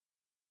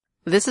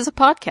This is a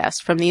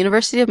podcast from the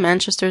University of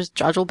Manchester's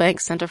Jodrell Bank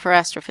Centre for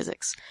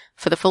Astrophysics.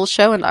 For the full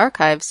show and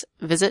archives,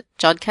 visit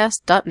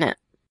jodcast.net.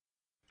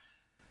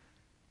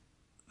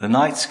 The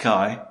night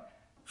sky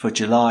for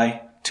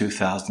July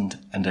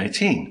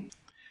 2018.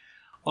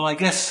 Well, I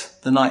guess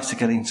the nights are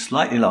getting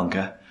slightly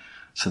longer,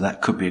 so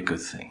that could be a good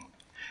thing.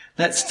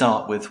 Let's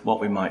start with what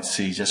we might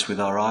see just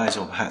with our eyes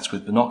or perhaps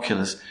with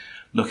binoculars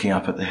looking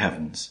up at the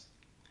heavens.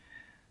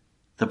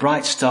 The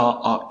bright star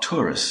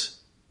Arcturus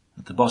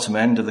at the bottom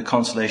end of the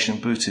constellation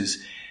Bootes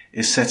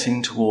is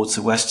setting towards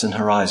the western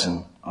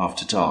horizon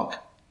after dark.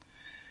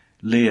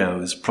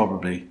 Leo is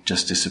probably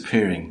just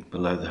disappearing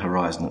below the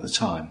horizon at the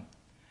time.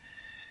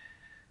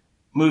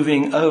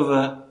 Moving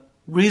over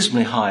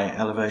reasonably high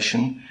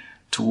elevation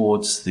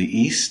towards the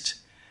east,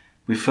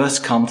 we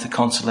first come to the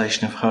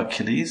constellation of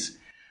Hercules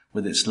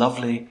with its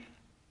lovely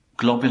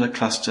globular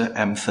cluster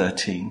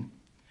M13,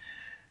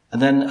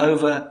 and then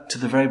over to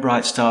the very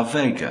bright star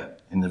Vega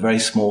in the very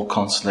small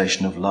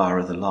constellation of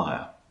Lyra the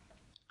Lyre.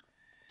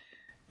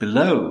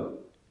 Below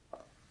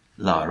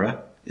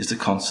Lyra is the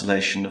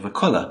constellation of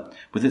Aquila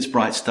with its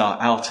bright star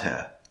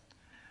Altair,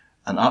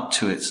 and up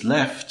to its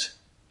left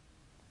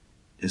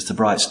is the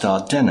bright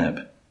star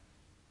Deneb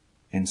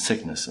in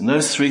Cygnus. And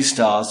those three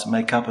stars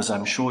make up, as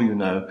I'm sure you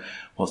know,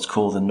 what's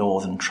called the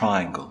Northern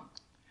Triangle.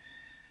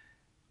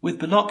 With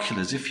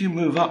binoculars, if you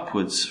move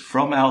upwards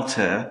from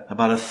Altair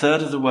about a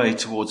third of the way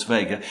towards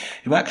Vega,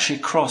 you actually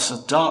cross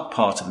a dark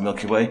part of the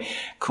Milky Way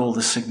called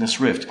the Cygnus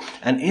Rift.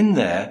 And in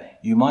there,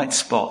 you might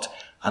spot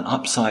an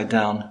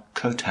upside-down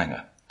coat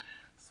hanger.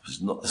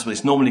 That's what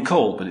it's normally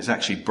called, but it's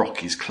actually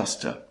Brocchi's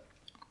cluster.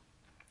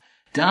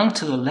 Down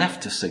to the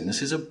left of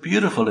Cygnus is a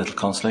beautiful little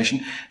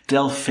constellation,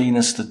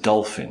 Delphinus the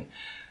Dolphin.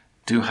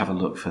 Do have a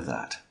look for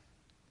that.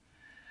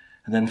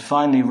 And then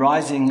finally,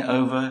 rising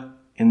over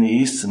in the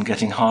east and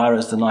getting higher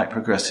as the night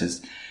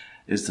progresses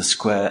is the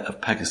square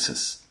of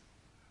Pegasus,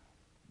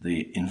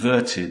 the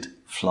inverted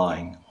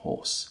flying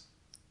horse.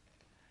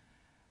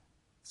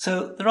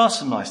 So there are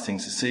some nice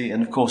things to see,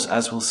 and of course,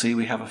 as we'll see,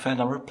 we have a fair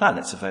number of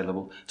planets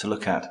available to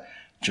look at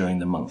during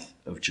the month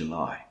of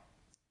July.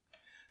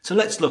 So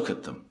let's look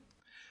at them.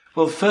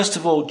 Well, first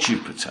of all,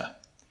 Jupiter.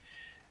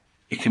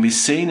 It can be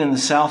seen in the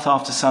south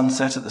after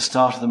sunset at the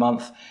start of the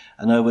month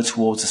and over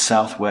towards the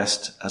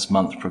southwest as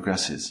month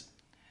progresses.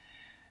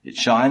 It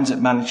shines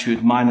at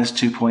magnitude minus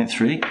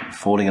 2.3,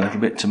 falling a little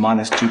bit to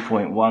minus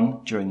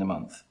 2.1 during the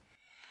month,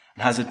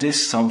 and has a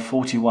disk some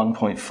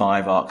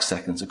 41.5 arc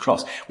seconds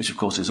across, which of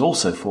course is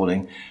also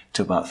falling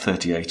to about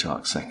 38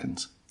 arc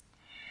seconds.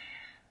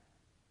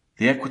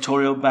 The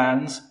equatorial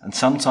bands and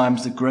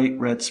sometimes the great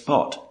red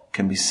spot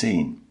can be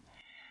seen.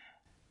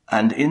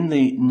 And in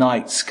the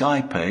night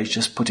sky page,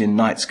 just put in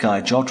night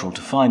sky Jodrell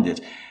to find it,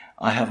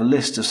 I have a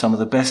list of some of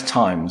the best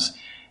times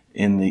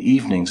in the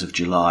evenings of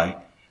July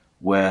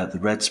where the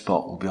red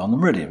spot will be on the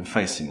meridian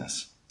facing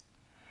us.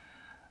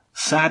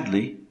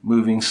 Sadly,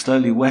 moving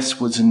slowly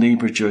westwards in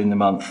Libra during the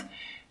month,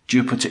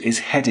 Jupiter is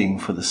heading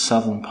for the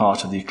southern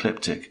part of the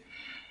ecliptic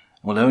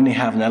and will only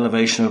have an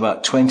elevation of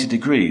about 20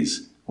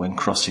 degrees when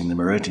crossing the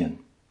meridian.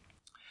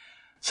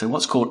 So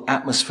what's called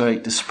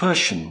atmospheric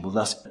dispersion will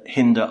thus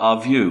hinder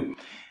our view,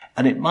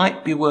 and it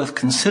might be worth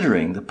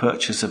considering the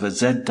purchase of a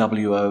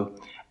ZWO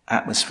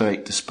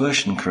atmospheric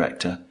dispersion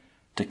corrector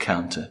to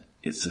counter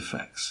its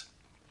effects.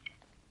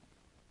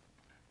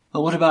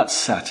 Well, what about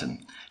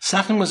Saturn?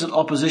 Saturn was at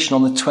opposition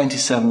on the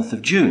 27th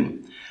of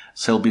June,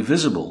 so it'll be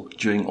visible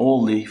during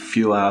all the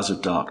few hours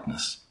of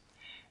darkness.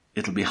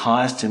 It'll be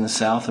highest in the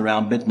south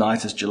around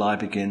midnight as July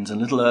begins,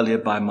 and a little earlier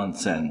by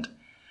month's end.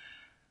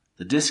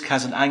 The disk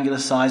has an angular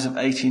size of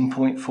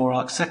 18.4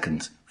 arc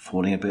seconds,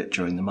 falling a bit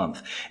during the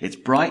month. Its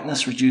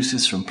brightness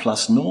reduces from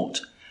plus 0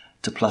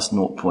 to plus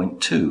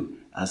 0.2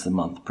 as the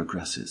month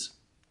progresses.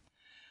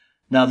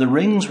 Now, the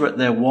rings were at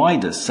their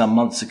widest some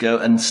months ago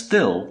and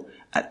still,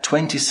 at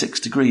 26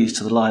 degrees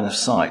to the line of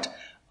sight,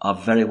 are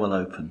very well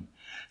open,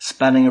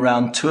 spanning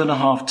around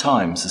 2.5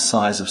 times the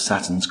size of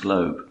Saturn's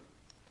globe.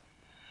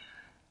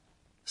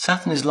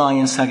 Saturn is lying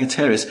in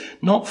Sagittarius,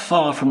 not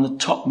far from the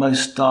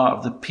topmost star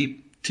of the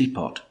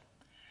Teapot,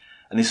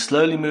 and is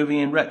slowly moving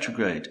in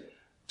retrograde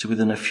to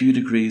within a few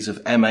degrees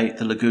of M8,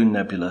 the Lagoon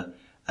Nebula,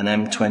 and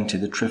M20,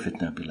 the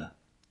Trifid Nebula.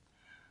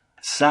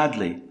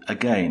 Sadly,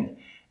 again,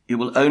 it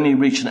will only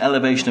reach an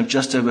elevation of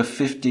just over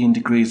 15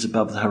 degrees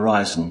above the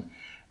horizon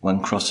when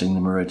crossing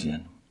the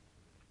meridian.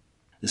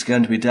 It's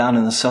going to be down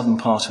in the southern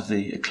part of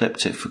the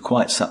ecliptic for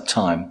quite some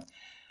time.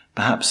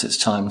 Perhaps it's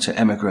time to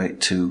emigrate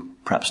to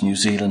perhaps New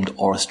Zealand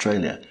or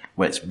Australia,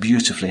 where it's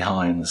beautifully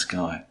high in the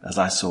sky, as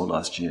I saw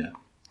last year.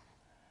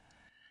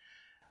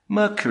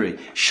 Mercury,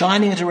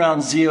 shining at around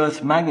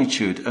 0th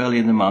magnitude early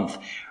in the month,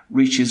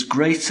 reaches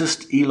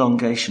greatest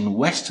elongation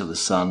west of the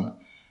Sun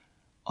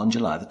on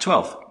July the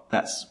 12th.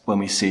 That's when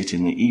we see it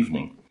in the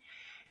evening.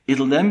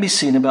 It'll then be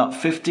seen about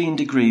 15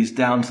 degrees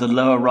down to the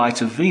lower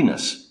right of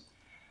Venus,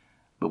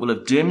 but will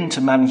have dimmed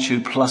to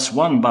magnitude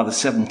 +1 by the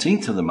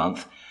 17th of the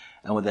month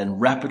and will then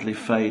rapidly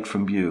fade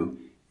from view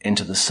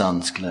into the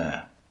Sun's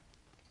glare.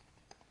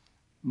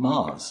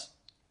 Mars.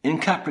 in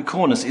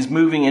Capricornus is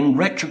moving in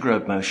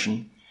retrograde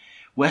motion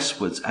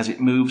westwards as it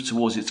moves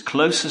towards its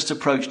closest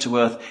approach to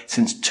Earth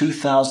since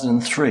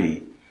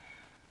 2003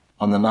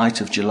 on the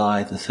night of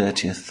July the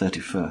 30th,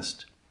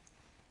 31st.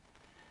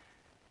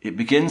 It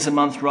begins the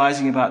month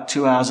rising about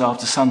 2 hours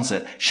after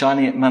sunset,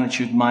 shining at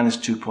magnitude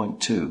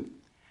 -2.2.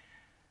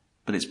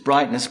 But its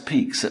brightness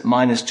peaks at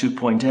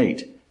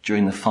 -2.8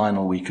 during the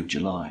final week of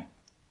July.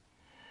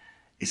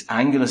 Its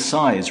angular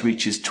size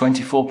reaches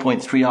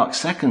 24.3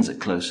 arcseconds at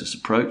closest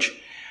approach,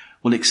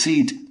 will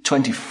exceed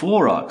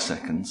 24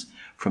 arcseconds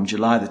from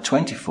July the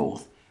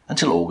 24th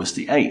until August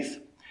the 8th.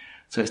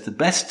 So it's the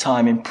best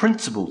time in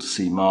principle to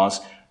see Mars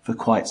for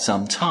quite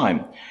some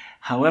time.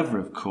 However,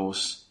 of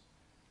course,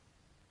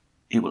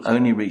 it will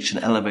only reach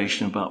an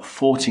elevation of about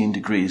 14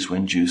 degrees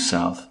when due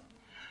south.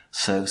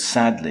 So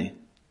sadly,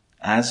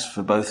 as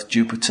for both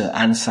Jupiter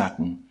and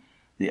Saturn,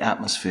 the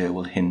atmosphere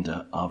will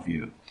hinder our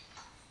view.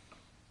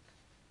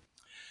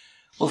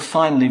 Well,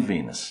 finally,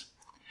 Venus.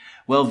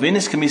 Well,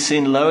 Venus can be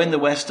seen low in the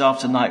west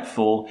after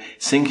nightfall,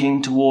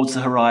 sinking towards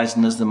the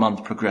horizon as the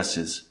month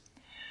progresses.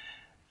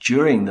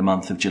 During the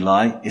month of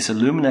July, its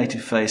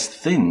illuminated face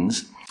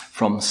thins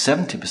from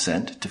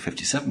 70% to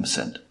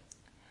 57%.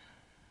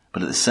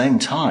 But at the same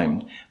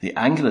time, the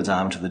angular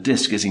diameter of the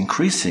disk is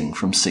increasing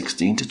from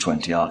 16 to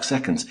 20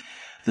 arcseconds.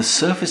 The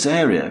surface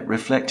area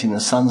reflecting the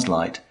sun's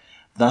light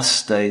thus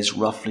stays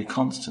roughly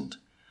constant,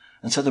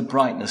 and so the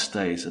brightness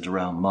stays at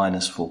around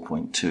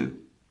 -4.2.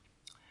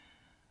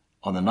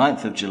 On the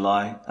 9th of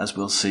July, as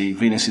we'll see,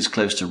 Venus is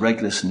close to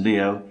Regulus and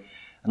Leo,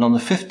 and on the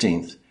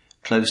 15th,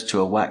 close to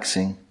a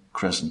waxing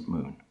crescent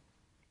moon.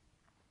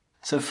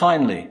 So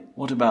finally,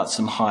 what about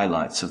some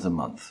highlights of the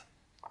month?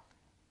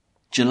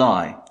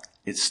 July.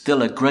 It's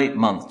still a great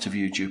month to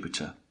view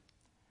Jupiter.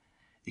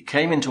 It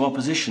came into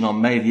opposition on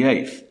May the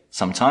 8th,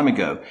 some time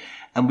ago,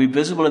 and will be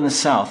visible in the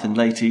south in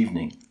late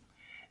evening.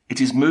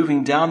 It is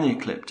moving down the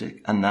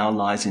ecliptic and now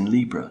lies in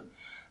Libra,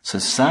 so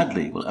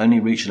sadly will only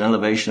reach an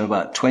elevation of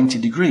about 20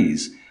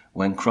 degrees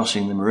when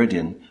crossing the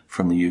meridian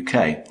from the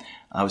UK.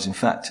 I was in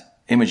fact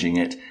imaging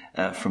it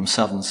from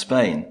southern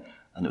Spain,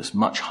 and it was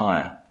much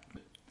higher.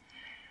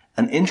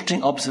 An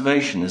interesting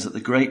observation is that the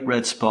great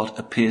red spot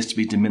appears to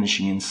be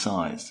diminishing in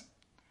size.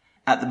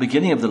 At the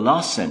beginning of the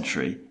last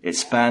century, it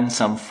spanned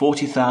some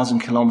 40,000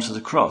 kilometers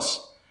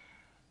across,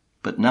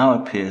 but now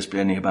appears to be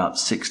only about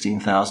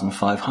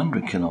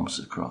 16,500 kilometers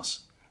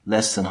across,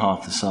 less than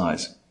half the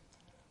size.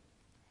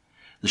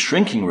 The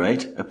shrinking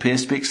rate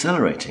appears to be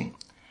accelerating.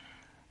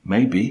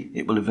 Maybe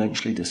it will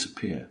eventually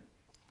disappear.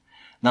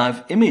 Now,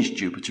 I've imaged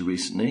Jupiter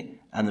recently,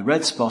 and the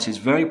red spot is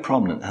very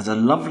prominent, has a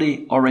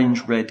lovely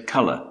orange-red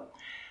color.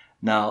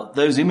 Now,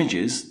 those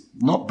images,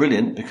 not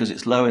brilliant because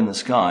it's low in the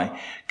sky,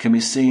 can be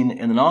seen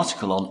in an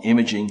article on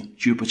imaging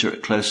Jupiter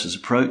at closest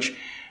approach,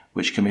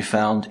 which can be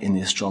found in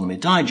the Astronomy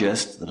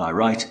Digest that I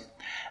write,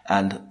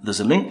 and there's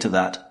a link to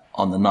that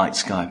on the Night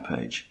Sky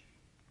page.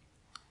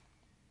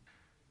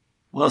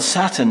 Well,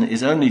 Saturn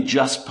is only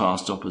just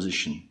past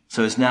opposition,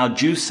 so it's now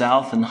due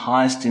south and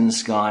highest in the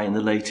sky in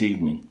the late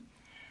evening.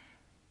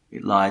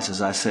 It lies,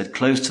 as I said,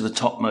 close to the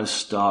topmost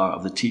star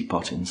of the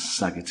teapot in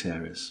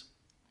Sagittarius.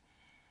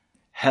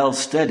 Held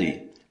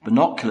steady,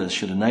 binoculars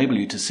should enable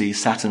you to see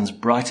Saturn's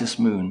brightest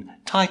moon,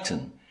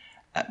 Titan,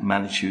 at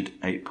magnitude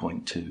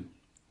 8.2.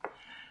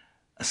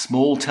 A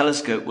small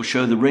telescope will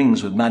show the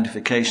rings with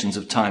magnifications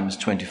of times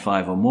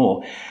 25 or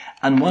more,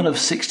 and one of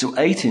 6 to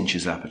 8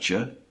 inches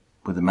aperture,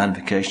 with a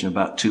magnification of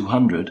about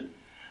 200,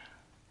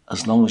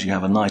 as long as you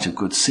have a night of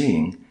good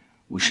seeing,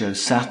 will show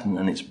Saturn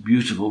and its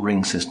beautiful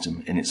ring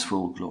system in its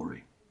full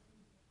glory.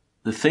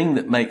 The thing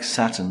that makes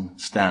Saturn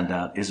stand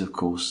out is, of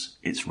course,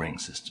 its ring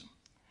system.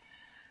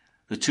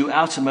 The two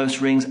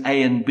outermost rings,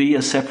 A and B,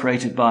 are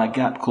separated by a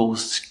gap called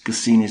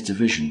Cassini's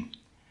division,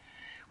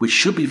 which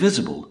should be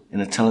visible in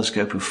a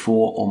telescope of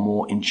 4 or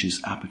more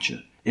inches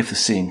aperture, if the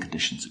seeing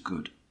conditions are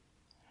good.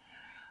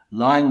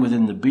 Lying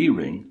within the B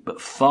ring,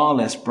 but far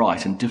less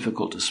bright and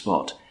difficult to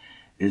spot,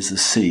 is the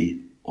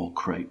C or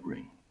Crate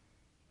ring.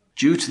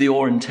 Due to the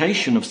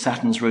orientation of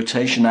Saturn's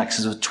rotation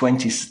axis of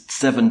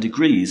 27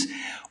 degrees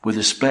with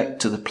respect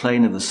to the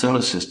plane of the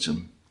solar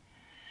system,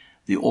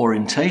 the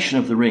orientation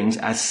of the rings,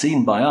 as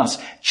seen by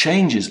us,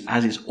 changes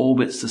as it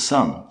orbits the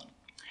Sun.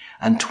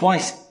 And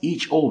twice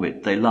each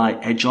orbit they lie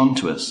edge on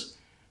to us,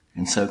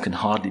 and so can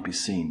hardly be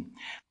seen.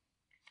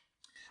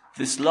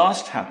 This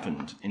last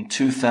happened in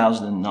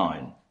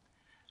 2009,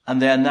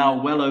 and they are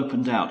now well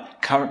opened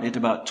out, currently at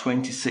about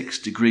 26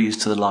 degrees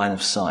to the line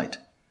of sight.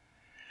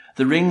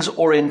 The ring's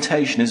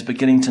orientation is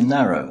beginning to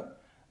narrow,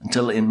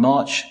 until in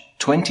March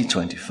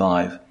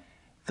 2025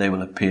 they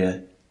will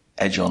appear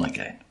edge on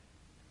again.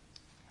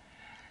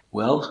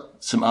 Well,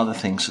 some other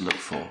things to look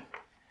for.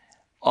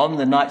 On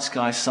the Night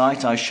Sky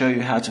site, I show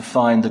you how to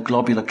find the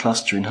globular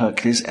cluster in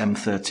Hercules,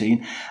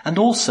 M13, and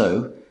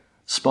also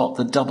spot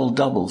the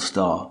double-double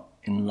star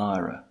in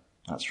Lyra.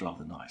 That's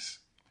rather nice.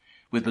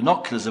 With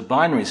binoculars, a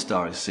binary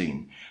star is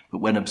seen, but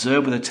when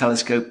observed with a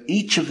telescope,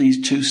 each of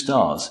these two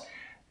stars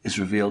is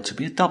revealed to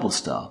be a double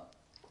star,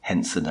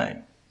 hence the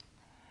name.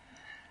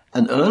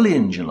 And early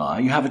in July,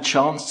 you have a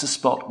chance to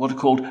spot what are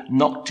called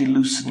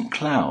noctilucent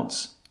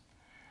clouds.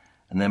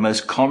 And they're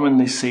most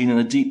commonly seen in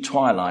the deep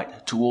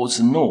twilight towards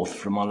the north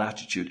from our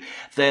latitude.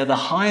 They are the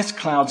highest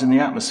clouds in the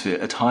atmosphere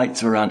at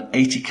heights of around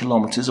 80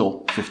 kilometres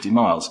or 50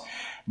 miles,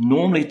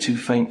 normally too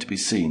faint to be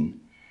seen.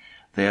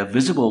 They are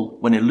visible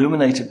when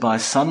illuminated by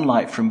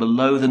sunlight from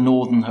below the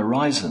northern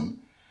horizon,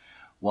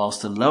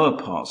 whilst the lower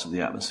parts of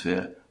the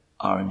atmosphere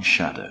are in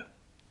shadow.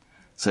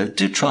 So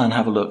do try and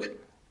have a look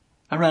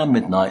around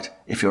midnight.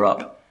 If you're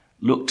up,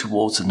 look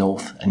towards the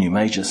north and you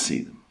may just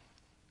see them.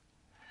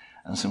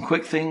 And some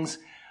quick things.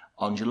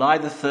 On July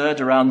the 3rd,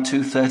 around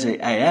 2:30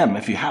 a.m.,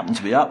 if you happen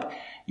to be up,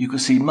 you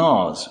could see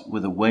Mars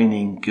with a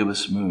waning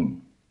gibbous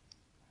moon.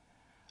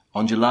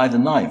 On July the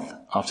 9th,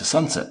 after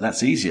sunset,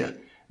 that's easier,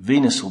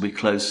 Venus will be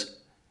close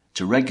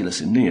to Regulus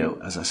in Leo,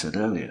 as I said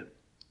earlier.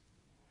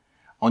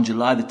 On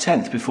July the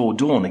 10th, before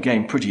dawn,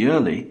 again pretty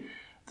early,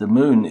 the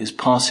moon is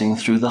passing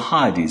through the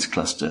Hyades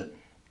cluster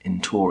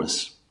in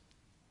Taurus.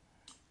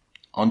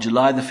 On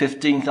July the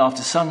 15th,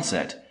 after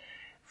sunset,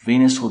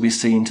 Venus will be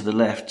seen to the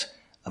left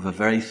of a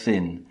very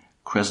thin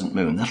crescent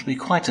moon. That'll be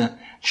quite a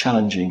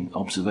challenging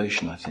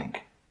observation, I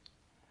think.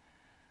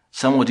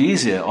 Somewhat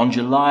easier, on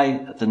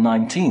July the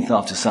 19th,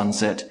 after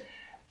sunset,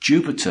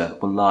 Jupiter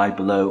will lie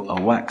below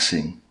a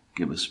waxing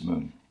gibbous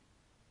moon.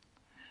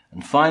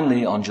 And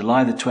finally, on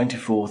July the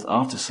 24th,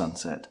 after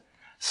sunset,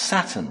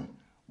 Saturn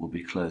will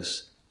be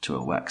close to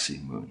a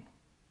waxing moon.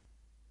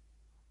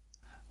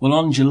 Well,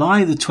 on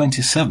July the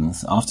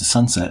 27th, after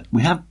sunset,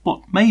 we have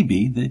what may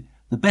be the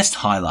best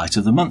highlight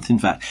of the month. In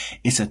fact,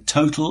 it's a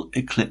total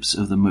eclipse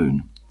of the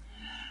moon.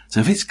 So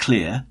if it's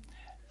clear,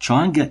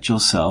 try and get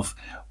yourself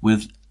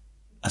with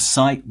a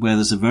site where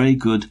there's a very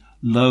good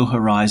low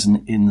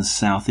horizon in the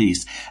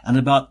southeast. And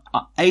about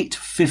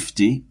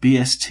 8:50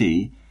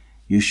 BST,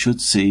 you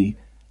should see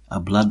a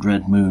blood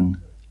red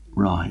moon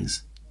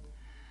rise.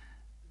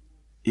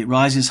 It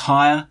rises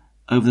higher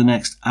over the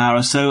next hour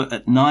or so.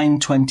 At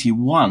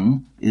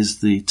 9:21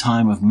 is the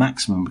time of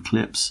maximum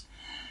eclipse.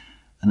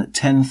 And at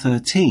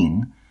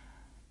 10:13,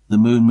 the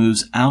moon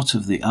moves out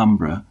of the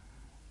umbra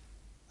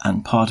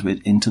and part of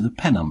it into the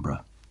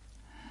penumbra.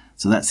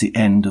 So that's the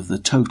end of the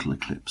total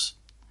eclipse.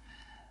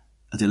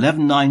 At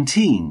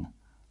 11:19,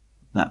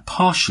 that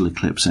partial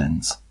eclipse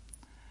ends.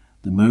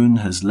 The moon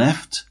has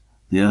left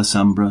the Earth's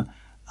umbra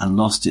and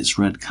lost its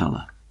red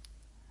colour.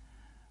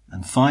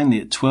 And finally,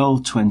 at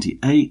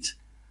 12:28,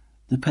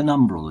 the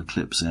penumbral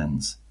eclipse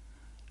ends,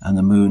 and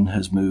the moon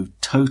has moved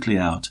totally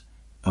out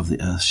of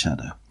the Earth's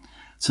shadow.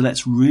 So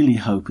let's really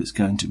hope it's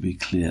going to be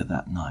clear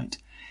that night.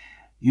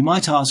 You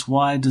might ask,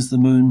 why does the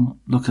moon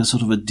look a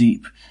sort of a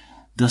deep,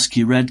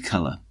 dusky red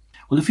colour?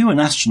 Well, if you were an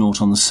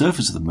astronaut on the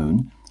surface of the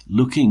moon,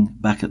 looking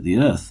back at the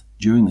Earth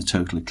during the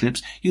total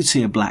eclipse, you'd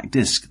see a black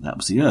disk. That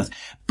was the Earth.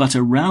 But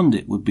around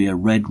it would be a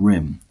red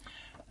rim.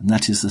 And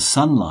that is the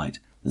sunlight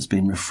that's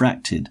been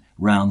refracted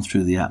round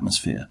through the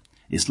atmosphere.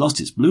 It's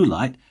lost its blue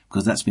light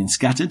because that's been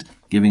scattered,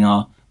 giving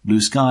our blue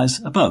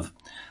skies above.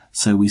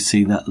 So we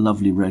see that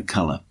lovely red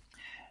colour.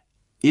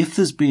 If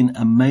there's been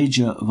a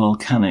major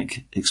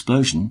volcanic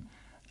explosion,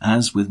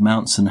 as with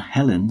Mount St.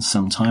 Helens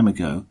some time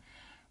ago,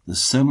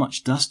 there's so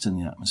much dust in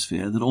the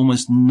atmosphere that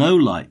almost no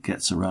light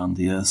gets around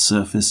the Earth's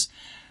surface,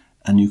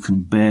 and you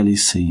can barely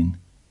see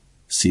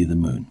the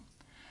moon.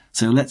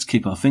 So let's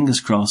keep our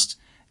fingers crossed.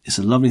 It's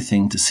a lovely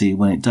thing to see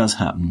when it does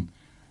happen.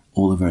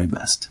 All the very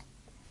best.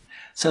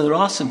 So there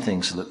are some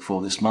things to look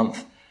for this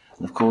month.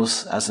 And of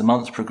course, as the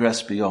months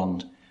progress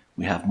beyond,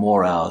 we have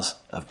more hours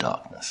of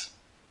darkness.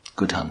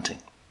 Good hunting.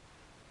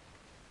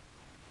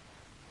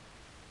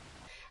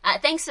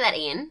 Thanks for that,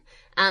 Ian.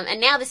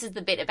 And now this is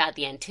the bit about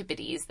the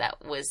Antipodes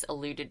that was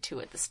alluded to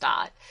at the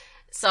start.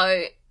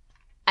 So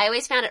I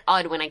always found it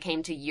odd when I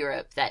came to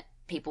Europe that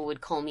people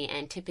would call me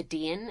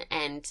Antipodean,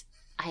 and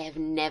I have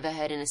never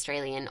heard an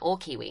Australian or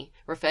Kiwi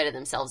refer to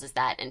themselves as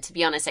that. And to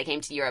be honest, I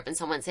came to Europe and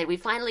someone said, we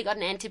finally got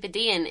an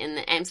Antipodean in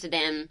the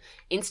Amsterdam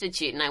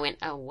Institute. And I went,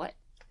 oh, what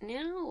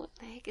now? What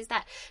the heck is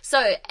that? So,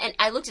 and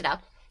I looked it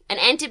up. An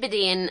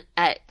Antipodean,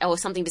 or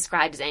something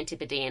described as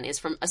Antipodean, is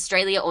from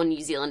Australia or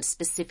New Zealand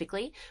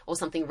specifically, or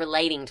something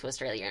relating to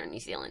Australia or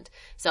New Zealand.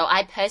 So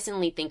I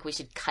personally think we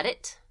should cut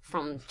it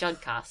from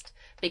Jodcast,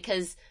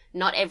 because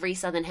not every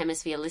Southern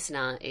Hemisphere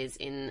listener is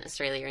in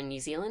Australia and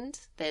New Zealand.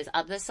 There's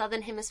other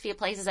Southern Hemisphere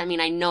places. I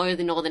mean, I know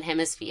the Northern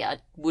Hemisphere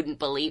wouldn't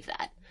believe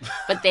that,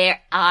 but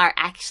there are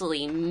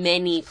actually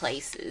many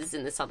places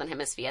in the Southern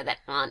Hemisphere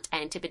that aren't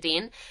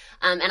Antipodean.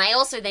 And I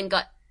also then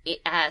got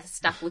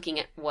stuck looking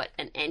at what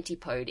an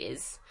antipode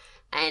is.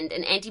 And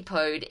an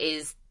antipode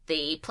is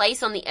the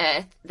place on the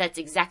Earth that's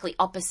exactly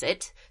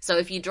opposite. So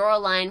if you draw a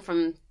line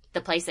from the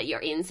place that you're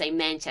in, say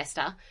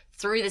Manchester,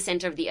 through the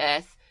centre of the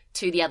Earth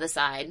to the other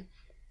side,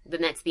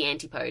 then that's the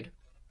antipode.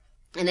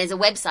 And there's a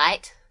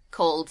website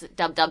called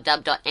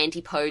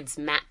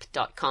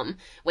www.antipodesmap.com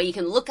where you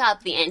can look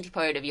up the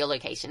antipode of your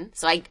location.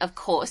 So I, of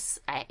course,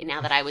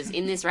 now that I was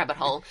in this rabbit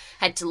hole,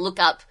 had to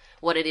look up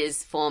what it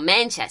is for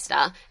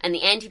Manchester. And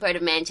the antipode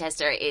of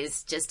Manchester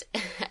is just a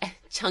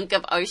chunk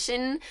of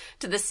ocean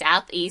to the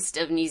southeast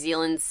of New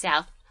Zealand's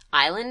South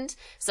island.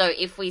 So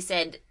if we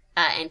said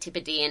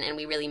Antipodean and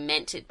we really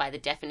meant it by the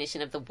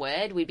definition of the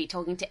word, we'd be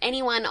talking to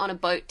anyone on a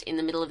boat in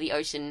the middle of the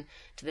ocean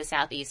to the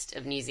southeast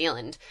of New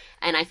Zealand.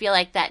 And I feel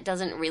like that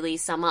doesn't really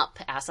sum up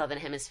our Southern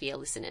Hemisphere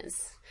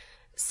listeners.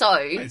 So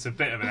it's a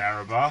bit of an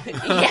error bar.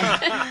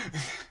 Yeah.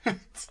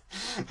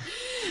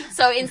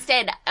 So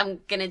instead, I'm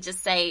going to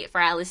just say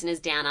for our listeners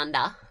down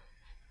under,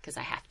 because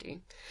I have to,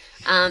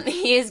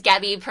 here's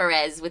Gabby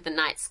Perez with The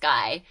Night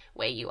Sky,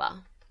 Where You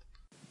Are.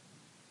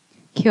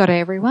 Kia ora,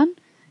 everyone.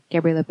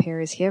 Gabriella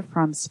Perez here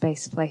from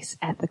Space Place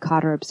at the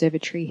Carter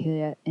Observatory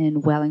here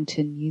in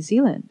Wellington, New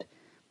Zealand.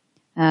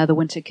 The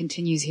winter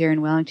continues here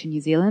in Wellington,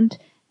 New Zealand,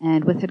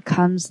 and with it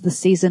comes the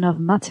season of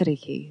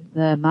Matariki,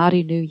 the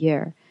Māori New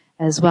Year,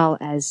 as well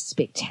as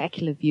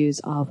spectacular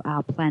views of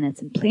our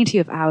planets and plenty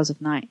of hours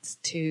of nights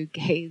to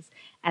gaze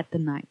at the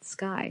night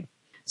sky.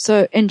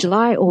 So in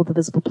July, all the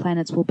visible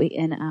planets will be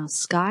in our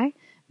sky.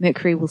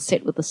 Mercury will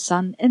set with the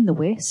sun in the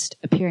west,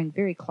 appearing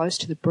very close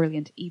to the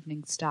brilliant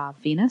evening star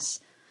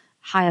Venus.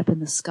 High up in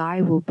the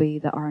sky will be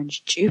the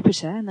orange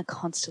Jupiter in the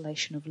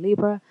constellation of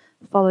Libra,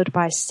 followed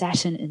by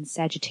Saturn in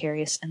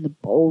Sagittarius and the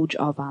bulge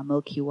of our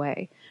Milky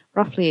Way,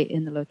 roughly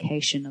in the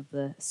location of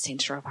the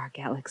center of our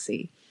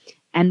galaxy.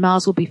 And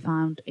Mars will be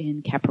found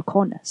in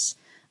Capricornus.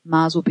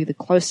 Mars will be the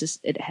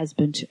closest it has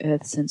been to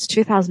Earth since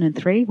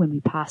 2003 when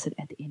we pass it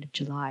at the end of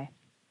July.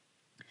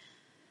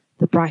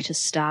 The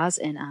brightest stars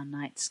in our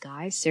night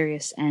sky,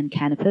 Sirius and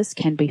Canopus,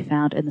 can be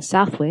found in the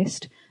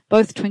southwest,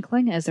 both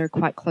twinkling as they're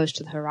quite close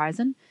to the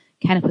horizon.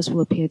 Canopus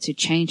will appear to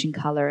change in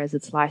color as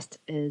its light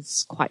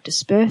is quite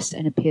dispersed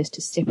and appears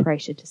to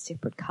separate into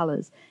separate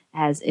colors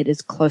as it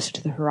is closer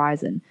to the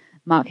horizon,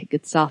 marking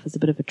itself as a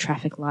bit of a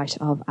traffic light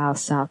of our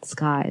south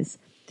skies.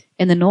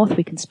 In the north,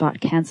 we can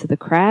spot Cancer the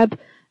crab,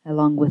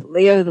 along with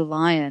Leo the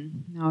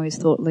lion. I always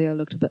thought Leo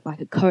looked a bit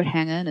like a coat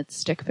hanger in its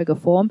stick figure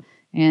form,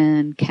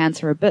 and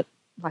Cancer a bit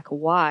like a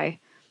Y.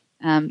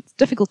 It's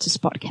difficult to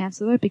spot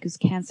Cancer, though, because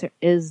Cancer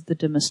is the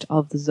dimmest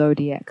of the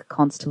zodiac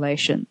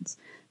constellations.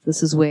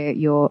 This is where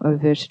your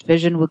averted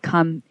vision will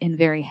come in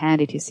very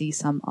handy to see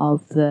some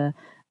of the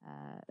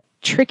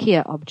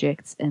trickier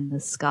objects in the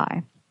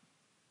sky.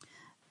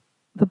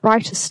 The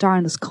brightest star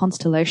in this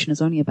constellation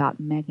is only about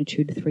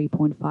magnitude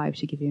 3.5,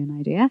 to give you an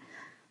idea.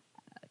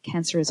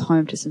 Cancer is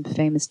home to some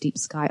famous deep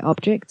sky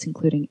objects,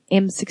 including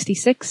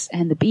M66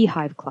 and the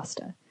Beehive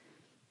Cluster.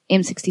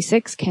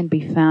 M66 can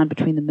be found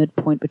between the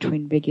midpoint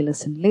between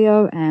Regulus and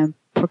Leo and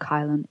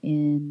Procyon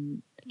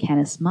in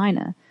Canis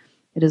Minor.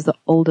 It is the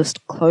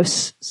oldest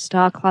close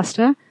star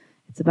cluster.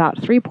 It's about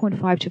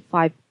 3.5 to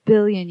 5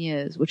 billion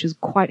years, which is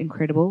quite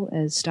incredible,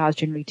 as stars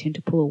generally tend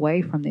to pull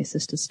away from their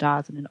sister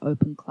stars in an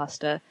open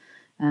cluster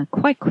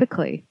quite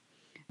quickly.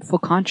 For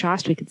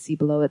contrast, we can see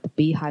below it the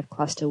Beehive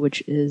Cluster,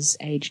 which is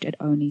aged at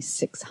only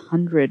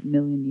 600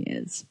 million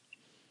years.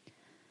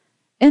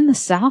 In the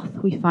south,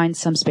 we find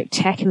some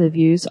spectacular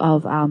views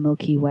of our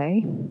Milky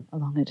Way,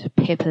 along it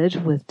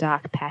peppered with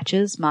dark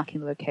patches,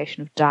 marking the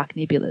location of dark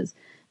nebulas,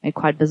 made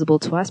quite visible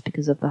to us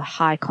because of the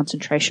high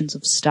concentrations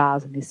of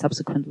stars and their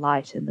subsequent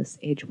light in this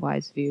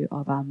edgewise view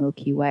of our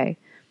Milky Way.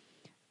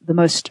 The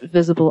most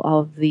visible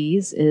of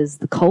these is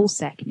the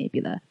Coalsack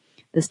Nebula.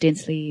 This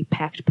densely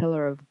packed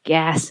pillar of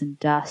gas and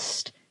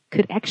dust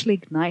could actually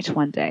ignite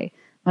one day,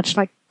 much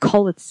like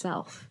coal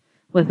itself.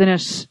 Within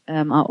it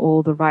are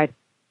all the right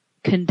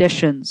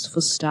conditions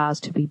for stars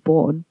to be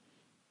born.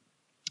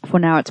 For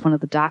now, it's one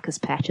of the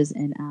darkest patches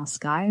in our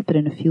sky, but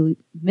in a few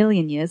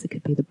million years, it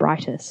could be the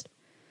brightest.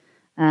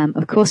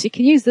 Of course, you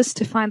can use this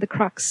to find the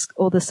Crux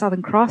or the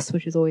Southern Cross,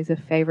 which is always a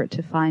favorite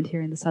to find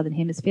here in the Southern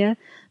Hemisphere,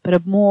 but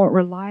a more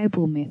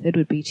reliable method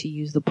would be to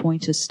use the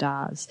pointer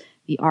stars,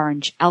 the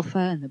orange Alpha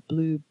and the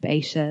blue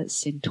Beta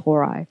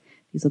Centauri.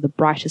 These are the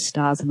brightest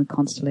stars in the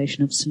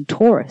constellation of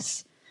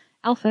Centaurus.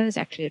 Alpha is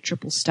actually a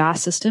triple star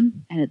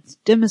system, and its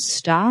dimmest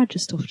star,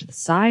 just off to the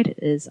side,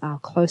 is our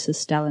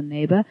closest stellar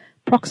neighbor,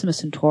 Proxima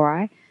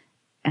Centauri,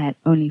 at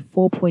only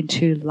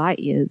 4.2 light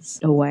years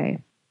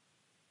away.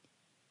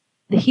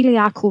 The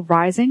heliacal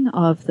rising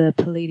of the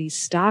Pleiades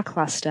star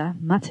cluster,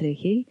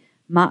 Matariki,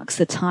 marks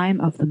the time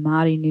of the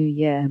Māori New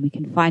Year, and we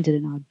can find it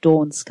in our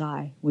dawn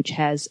sky, which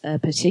has a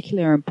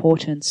particular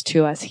importance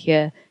to us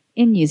here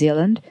in New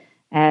Zealand,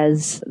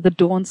 as the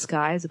dawn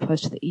sky, as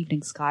opposed to the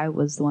evening sky,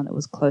 was the one that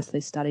was closely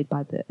studied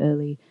by the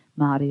early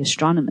Māori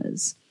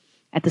astronomers.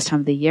 At this time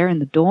of the year, in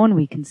the dawn,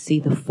 we can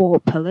see the four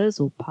pillars,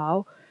 or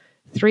pau,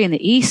 three in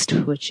the east,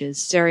 which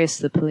is Sirius,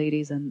 the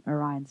Pleiades, and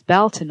Orion's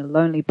belt, and a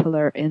lonely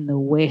pillar in the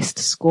west,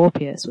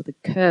 Scorpius, with a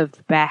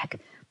curved back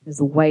as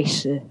the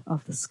weight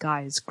of the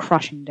sky is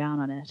crushing down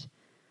on it.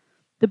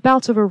 The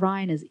belt of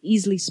Orion is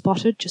easily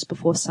spotted just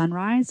before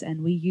sunrise,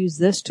 and we use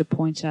this to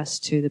point us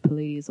to the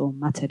Pleiades, or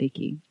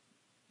Matariki.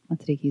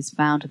 Matariki is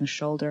found in the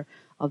shoulder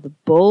of the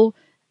bull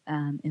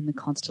in the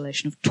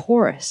constellation of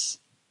Taurus.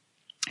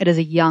 It is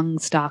a young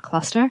star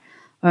cluster,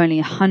 only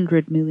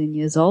 100 million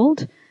years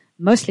old,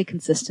 mostly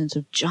consistent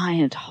of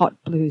giant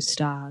hot blue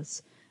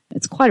stars.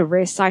 It's quite a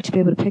rare sight to be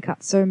able to pick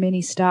up so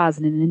many stars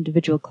in an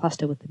individual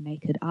cluster with the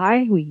naked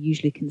eye. We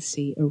usually can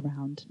see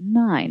around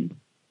 9.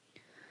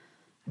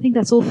 I think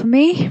that's all for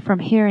me from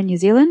here in New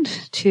Zealand.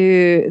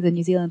 To the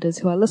New Zealanders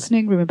who are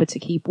listening, remember to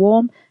keep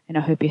warm, and I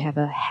hope you have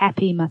a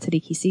happy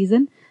Matariki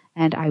season,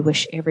 and I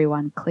wish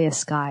everyone clear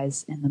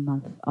skies in the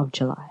month of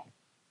July.